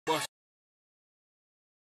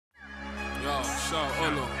Shout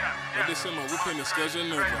Olo. But this is my Whippin Excursion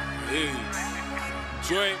nigga. Hey.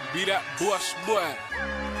 Joy, be that boss boy.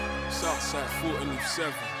 Southside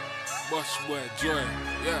 407. Boss boy, Joy.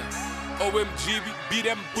 Yeah. OMG, be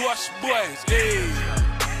them boss boys. Hey.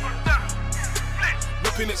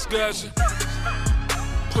 Whippin Excursion.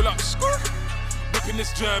 Pull up school. Whippin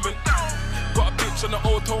this German. Got a bitch on the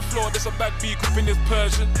auto floor, there's a bad beat whipping this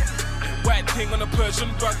Persian. White thing on a Persian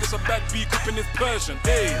rug, there's a bad beat whipping this Persian.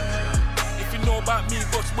 Hey, if you know about me,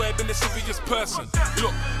 what's where been the serious person?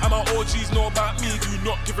 Look, and my OGs know about me, do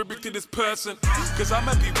not give a brick to this person. Cause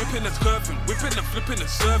I'ma be whipping and curving, whipping and flipping and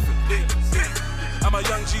surfing. Hey, hey. And my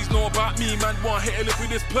young G's know about me, man, want hit a lick with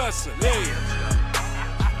this person. Hey.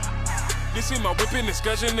 This is my Whippin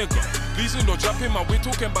Excursion nigga. Please do not jump in my way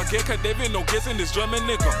talking about Geka David, no guessing this German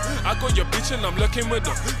nigga. I got your bitch and I'm lurking with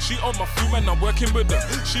her. She on my food and I'm working with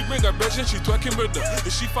her. She bring her bread and she twerking with her.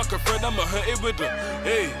 If she fuck a friend, I'ma hurt it with her.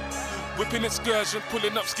 Hey, Whippin Excursion,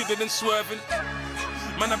 pulling up, skidding and swerving.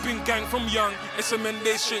 Man, I've been gang from young, it's a man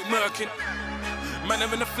day straight murking. Man,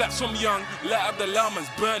 I'm in the flats from young, light up the llamas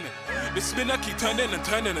burning. The spinner keep turning and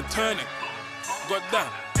turning and turning. God damn,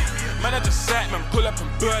 man, I just sat, man, pull up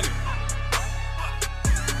and burn it.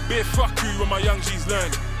 Bit fuck you when my young G's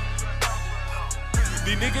learning.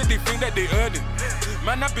 The niggas, they think that they earning.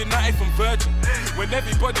 Man, I've been at it from virgin. When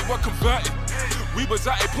everybody was converting, we was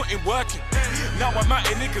at it putting work in. Now I'm at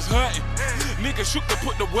it, niggas hurting. Niggas shook to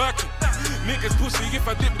put the work in. Niggas pussy, if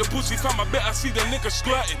I dip the pussy fam, I bet I see the niggas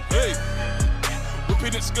squirting. Hey,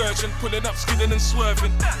 Whippin Excursion, pulling up, skidding and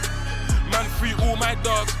swerving. Man, free all my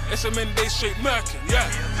dogs, SMN, they straight murking,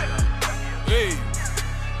 yeah. Hey,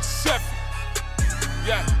 7,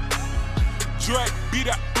 yeah. Joy, be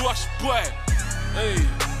that boss boy. Hey,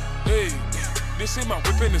 hey, this ain't my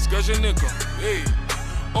Whippin Excursion nigga. Hey,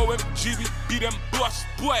 OMG, be them boss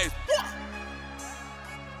boys.